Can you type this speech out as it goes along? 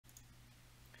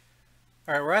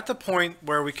All right, we're at the point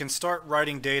where we can start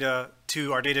writing data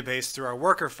to our database through our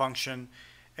worker function,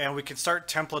 and we can start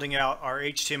templating out our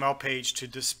HTML page to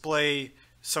display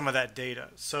some of that data.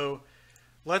 So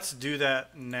let's do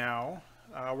that now.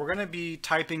 We're going to be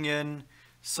typing in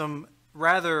some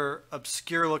rather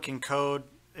obscure looking code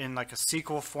in like a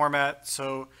SQL format,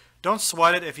 so don't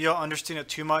sweat it if you don't understand it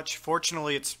too much.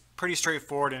 Fortunately, it's pretty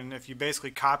straightforward, and if you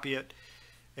basically copy it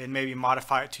and maybe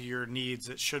modify it to your needs,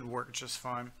 it should work just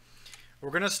fine. We're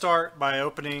going to start by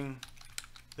opening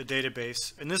the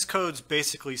database, and this code's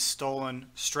basically stolen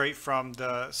straight from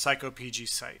the PsychoPG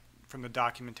site, from the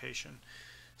documentation.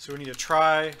 So we need to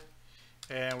try,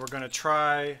 and we're going to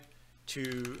try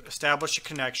to establish a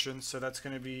connection. So that's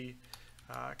going to be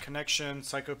connection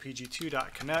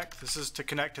psychopg2.connect. This is to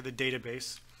connect to the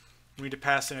database. We need to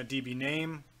pass in a DB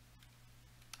name,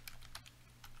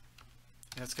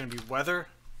 and it's going to be weather,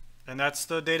 and that's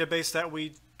the database that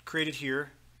we created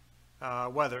here.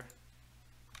 Weather,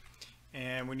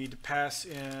 and we need to pass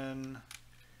in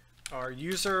our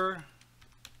user,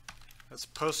 that's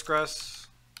Postgres.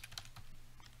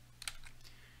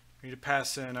 We need to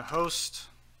pass in a host,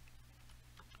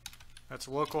 that's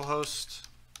localhost,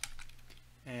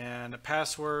 and a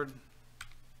password,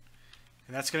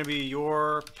 and that's going to be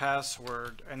your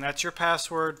password, and that's your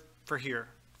password for here,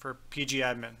 for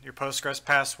pgadmin, your Postgres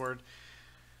password.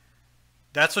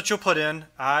 That's what you'll put in.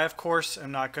 I, of course,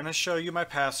 am not going to show you my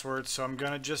password, so I'm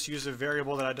going to just use a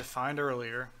variable that I defined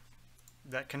earlier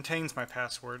that contains my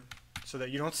password so that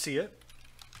you don't see it.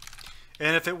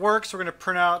 And if it works, we're going to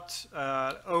print out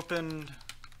opened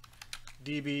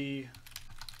DB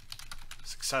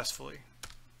successfully.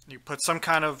 You put some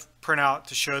kind of printout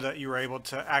to show that you were able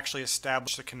to actually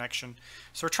establish the connection.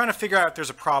 So we're trying to figure out if there's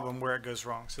a problem where it goes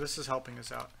wrong. So this is helping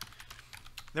us out.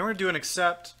 Then we're going to do an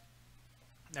accept.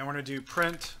 And we're going to do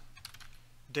print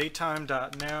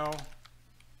datetime.now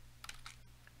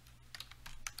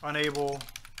unable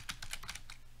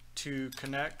to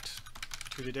connect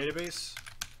to the database.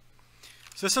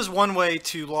 So this is one way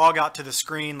to log out to the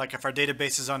screen, like if our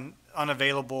database is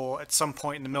unavailable at some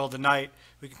point in the middle of the night,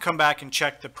 we can come back and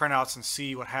check the printouts and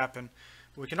see what happened.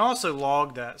 We can also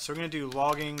log that. So we're going to do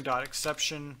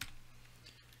logging.exception.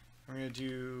 We're going to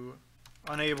do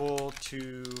unable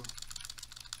to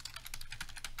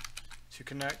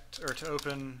connect or to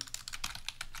open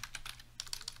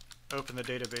the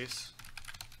database.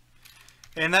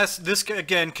 And this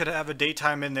again could have a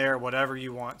datetime in there, whatever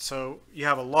you want. So you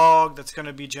have a log that's going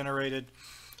to be generated,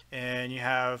 and you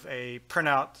have a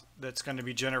printout that's going to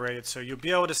be generated, so you'll be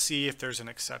able to see if there's an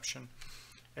exception.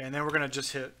 And then we're going to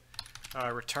just hit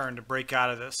return to break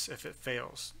out of this if it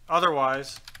fails.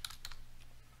 Otherwise,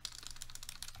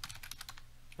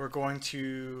 we're going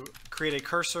to create a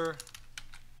cursor.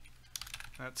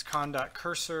 That's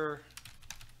con.cursor.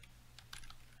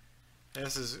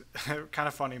 This is kind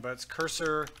of funny, but it's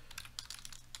cursor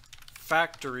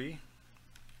factory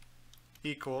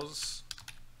equals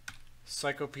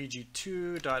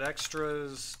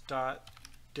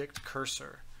psychopg2.extras.dict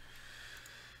cursor.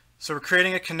 So we're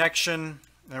creating a connection,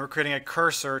 and we're creating a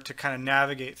cursor to kind of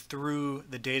navigate through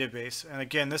the database. And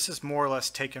again, this is more or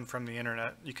less taken from the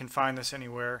internet. You can find this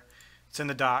anywhere. It's in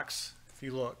the docs if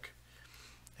you look.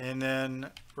 And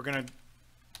then we're going to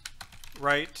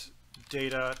write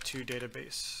data to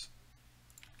database.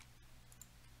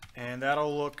 And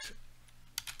that'll look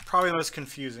probably the most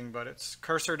confusing, but it's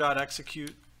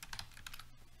cursor.execute.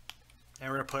 And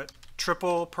we're going to put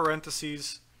triple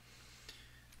parentheses.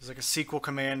 There's like a SQL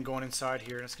command going inside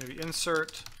here. And it's going to be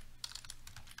insert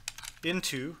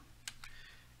into.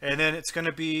 And then it's going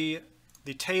to be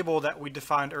the table that we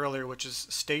defined earlier, which is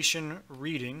station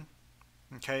reading.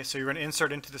 Okay, so you're going to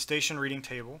insert into the station reading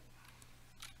table.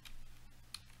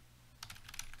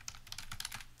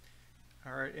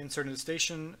 All right, insert into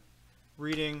station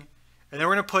reading. And then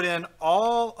we're going to put in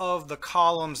all of the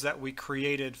columns that we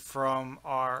created from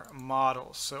our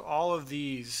model. So all of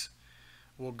these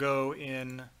will go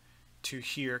in to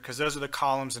here because those are the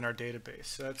columns in our database.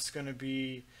 So that's going to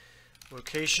be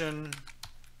location,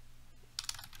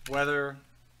 weather,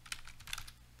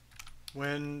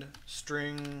 wind,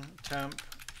 string, temp,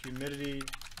 humidity,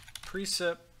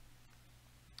 precip,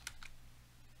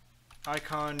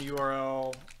 icon,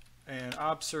 URL, and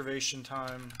observation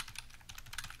time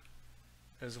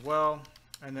as well.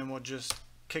 And then we'll just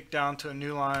kick down to a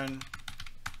new line,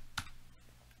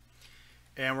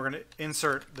 and we're going to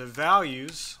insert the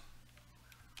values,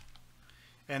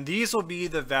 and these will be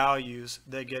the values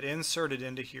that get inserted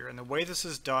into here. And the way this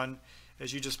is done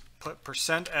is you just put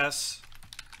 %s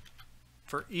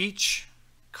for each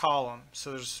column.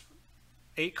 So there's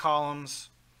 8 columns.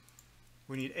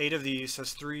 We need 8 of these.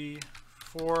 That's 3,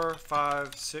 4,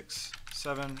 5, 6,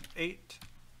 7, 8.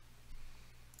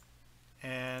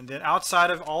 And then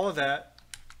outside of all of that,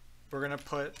 we're going to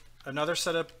put another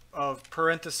set of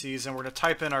parentheses, and we're going to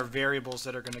type in our variables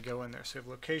that are going to go in there. So we have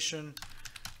location,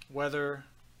 weather,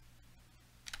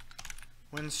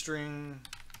 wind string,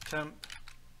 temp,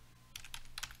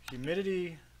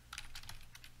 humidity,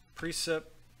 precip,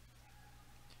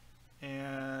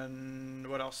 and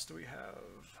what else do we have?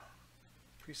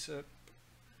 Precip.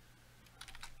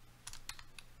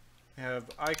 We have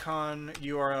icon,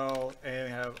 URL, and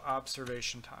we have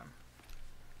observation time.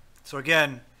 So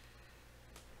again,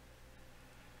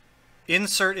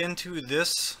 insert into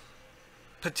this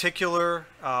particular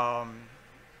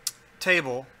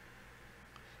table,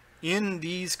 in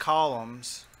these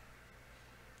columns,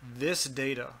 this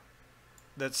data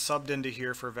that's subbed into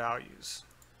here for values.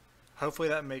 Hopefully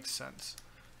that makes sense.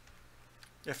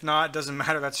 If not, it doesn't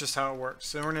matter, that's just how it works.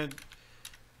 So we're going to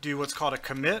do what's called a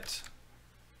commit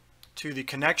to the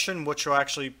connection, which will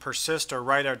actually persist or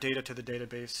write our data to the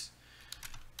database.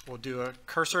 We'll do a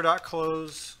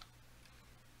cursor.close,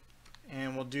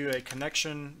 and we'll do a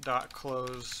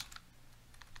connection.close,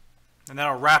 and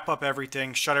that'll wrap up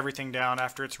everything, shut everything down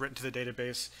after it's written to the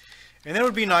database. And then it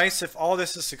would be nice if all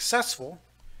this is successful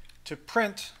to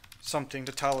print something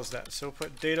to tell us that. So we'll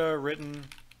put data written,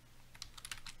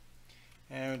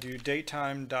 and we'll do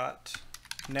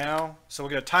datetime.now. So we'll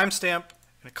get a timestamp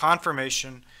and a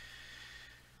confirmation.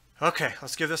 Okay,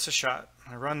 let's give this a shot.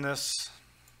 I run this.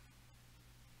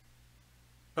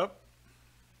 Oh,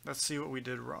 let's see what we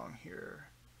did wrong here.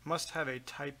 Must have a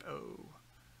typo.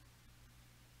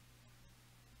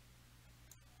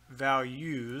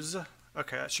 Values.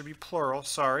 Okay, that should be plural,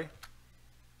 sorry.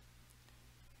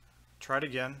 Try it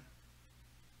again.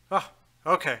 Oh,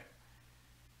 okay.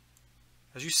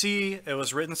 As you see, it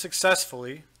was written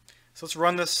successfully. So let's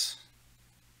run this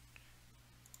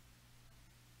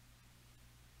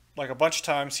like a bunch of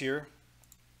times here.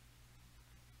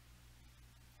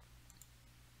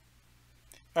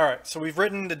 All right, so we've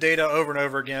written the data over and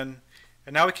over again,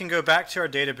 and now we can go back to our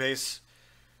database,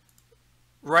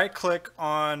 right-click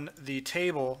on the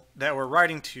table that we're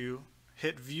writing to,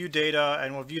 hit View Data,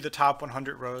 and we'll view the top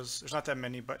 100 rows. There's not that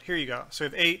many, but here you go. So we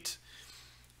have 8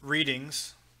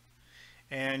 readings,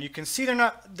 and you can see they're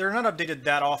not updated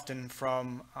that often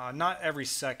from not every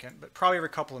second, but probably every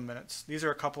couple of minutes. These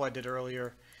are a couple I did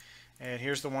earlier, and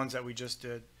here's the ones that we just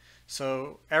did.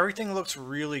 So everything looks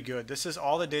really good. This is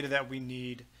all the data that we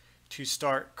need to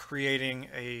start creating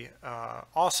a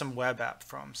awesome web app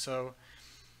from. So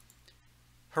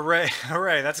hooray,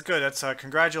 hooray, that's good. That's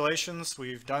congratulations,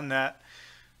 we've done that.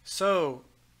 So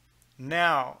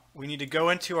now we need to go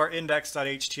into our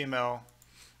index.html,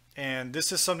 and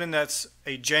this is something that's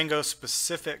a Django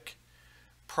specific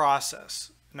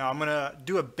process. Now I'm gonna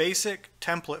do a basic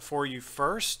template for you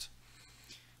first,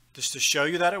 just to show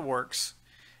you that it works.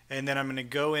 And then I'm going to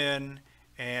go in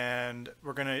and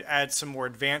we're going to add some more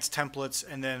advanced templates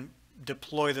and then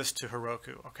deploy this to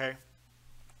Heroku, okay?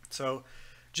 So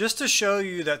just to show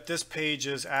you that this page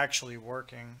is actually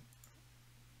working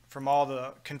from all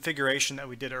the configuration that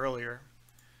we did earlier,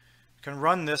 you can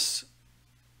run this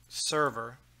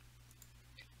server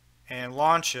and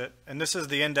launch it. And this is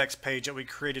the index page that we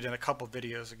created in a couple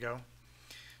videos ago.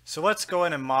 So let's go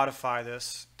in and modify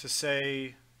this to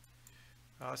say,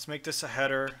 let's make this a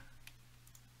header,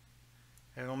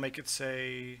 and we'll make it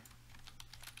say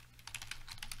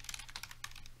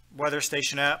weather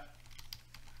station app,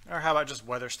 or how about just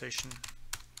weather station.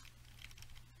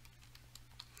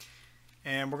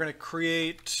 And we're going to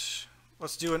create,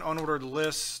 let's do an unordered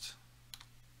list,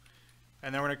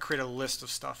 and then we're going to create a list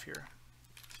of stuff here.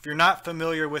 If you're not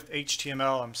familiar with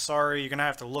HTML, I'm sorry, you're going to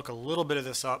have to look a little bit of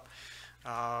this up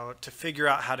to figure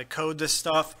out how to code this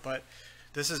stuff, but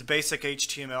this is basic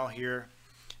HTML here,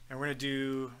 and we're going to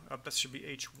do, that should be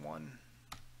H1.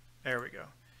 There we go.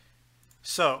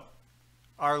 So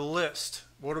our list,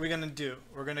 what are we going to do?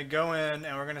 We're going to go in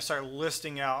and we're going to start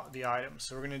listing out the items.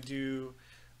 So we're going to do,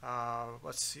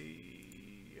 let's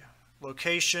see,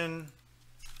 location.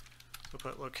 We'll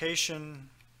put location.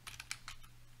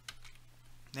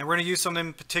 And we're going to use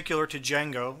something particular to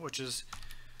Django, which is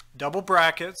double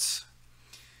brackets.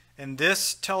 And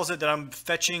this tells it that I'm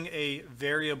fetching a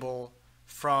variable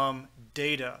from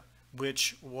data,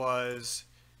 which was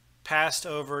passed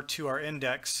over to our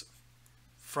index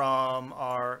from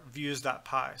our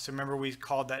views.py. So remember we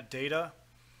called that data.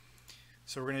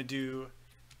 So we're going to do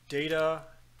data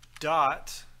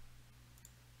dot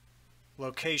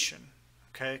location,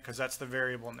 okay, because that's the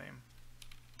variable name.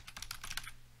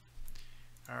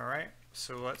 All right,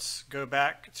 so let's go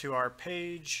back to our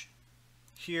page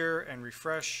here and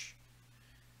refresh.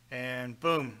 And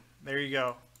boom, there you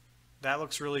go. That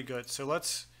looks really good. So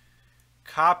let's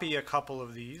copy a couple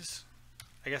of these.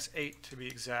 I guess 8 to be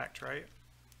exact, right?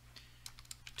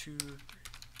 2, 3.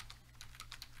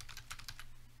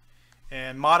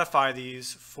 And modify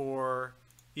these for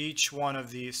each one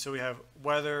of these. So we have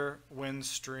weather, wind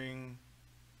string,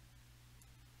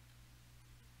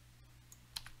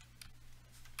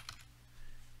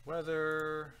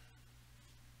 weather,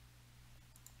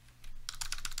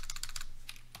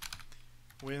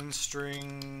 wind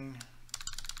string,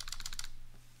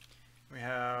 we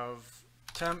have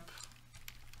temp,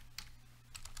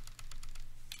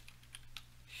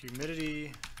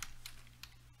 humidity,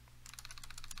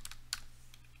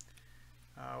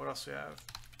 what else do we have?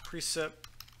 Precip,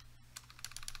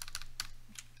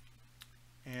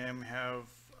 and we have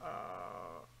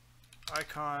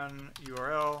icon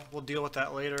URL. We'll deal with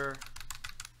that later.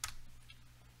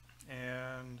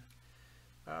 And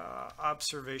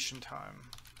observation time.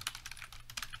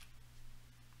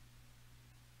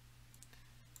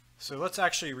 So let's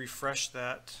actually refresh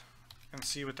that and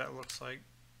see what that looks like.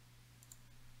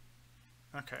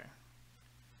 Okay.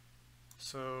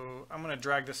 So I'm going to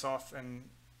drag this off and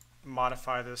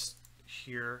modify this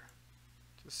here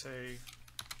to say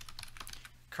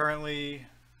currently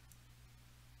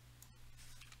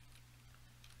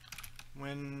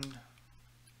wind,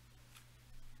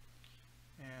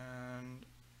 and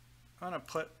I'm going to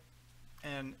put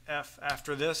an F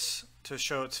after this to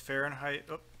show it's Fahrenheit.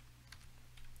 Oh,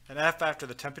 an F after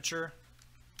the temperature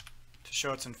to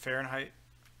show it's in Fahrenheit.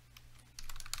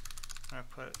 I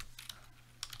put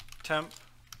temp,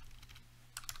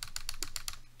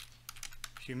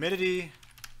 humidity,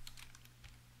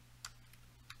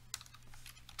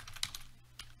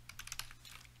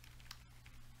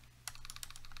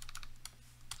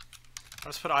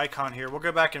 let's put icon here. We'll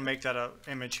go back and make that an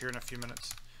image here in a few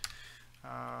minutes.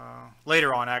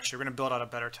 Later on, actually, we're going to build out a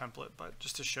better template, but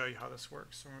just to show you how this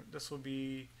works. So this will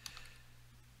be,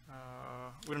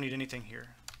 we don't need anything here.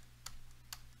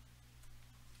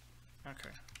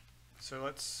 Okay, so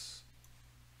let's,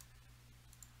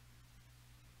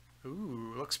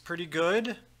 ooh, looks pretty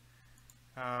good.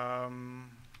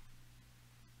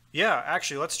 Yeah,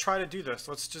 actually, let's try to do this.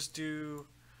 Let's just do,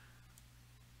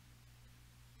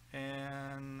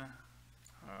 and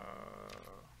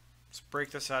let's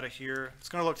break this out of here. It's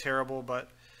going to look terrible,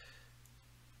 but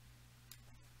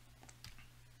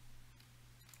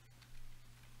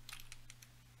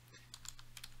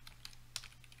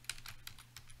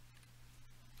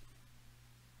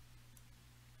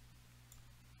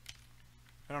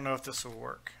I don't know if this will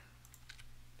work.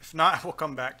 If not, we'll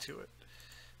come back to it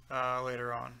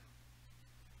later on.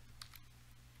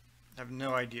 I have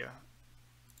no idea.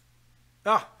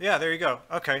 Oh, yeah, there you go.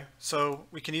 Okay, so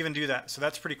we can even do that. So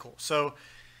that's pretty cool. So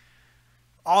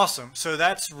awesome. So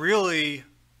that's really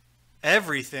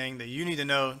everything that you need to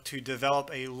know to develop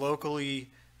a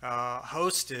locally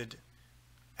hosted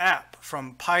app,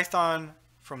 from Python,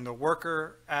 from the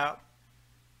Worker app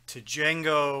to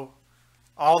Django,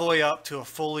 all the way up to a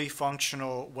fully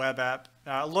functional web app.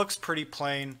 Now, it looks pretty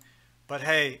plain, but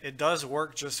hey, it does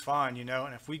work just fine, you know.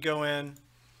 And if we go in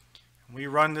and we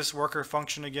run this Worker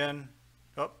function again,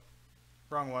 oh,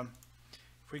 wrong one.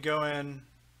 If we go in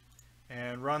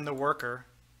and run the Worker,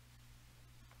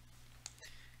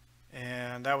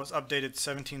 and that was updated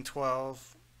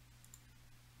 1712.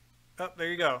 Oh, there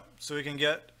you go. So we can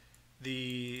get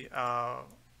the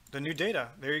new data.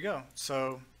 There you go.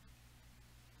 So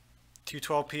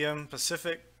 2:12 p.m.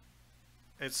 Pacific,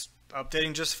 it's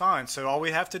updating just fine. So all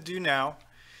we have to do now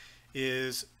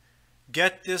is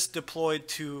get this deployed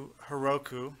to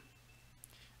Heroku,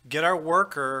 get our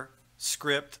Worker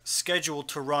script scheduled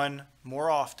to run more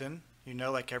often, you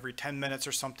know, like every 10 minutes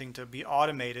or something, to be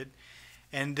automated.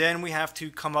 And then we have to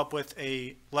come up with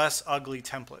a less ugly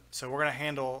template. So we're going to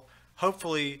handle,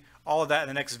 hopefully, all of that in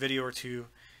the next video or two,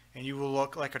 and you will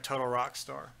look like a total rock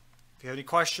star. If you have any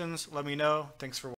questions, let me know. Thanks for watching.